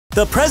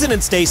The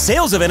President's Day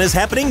sales event is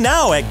happening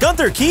now at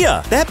Gunther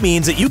Kia. That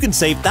means that you can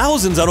save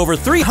thousands on over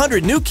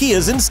 300 new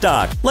Kias in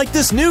stock, like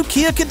this new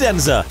Kia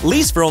Cadenza,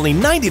 lease for only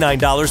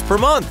 $99 per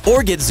month,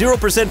 or get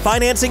 0%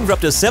 financing for up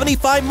to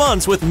 75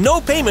 months with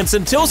no payments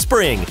until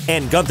spring.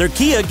 And Gunther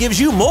Kia gives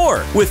you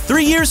more, with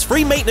 3 years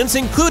free maintenance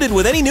included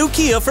with any new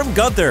Kia from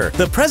Gunther.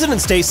 The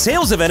President's Day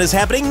sales event is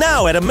happening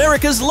now at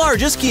America's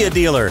largest Kia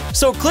dealer.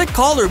 So click,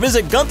 call, or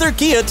visit Gunther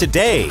Kia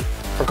today.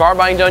 For car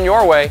buying done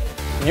your way,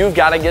 you've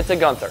got to get to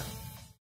Gunther.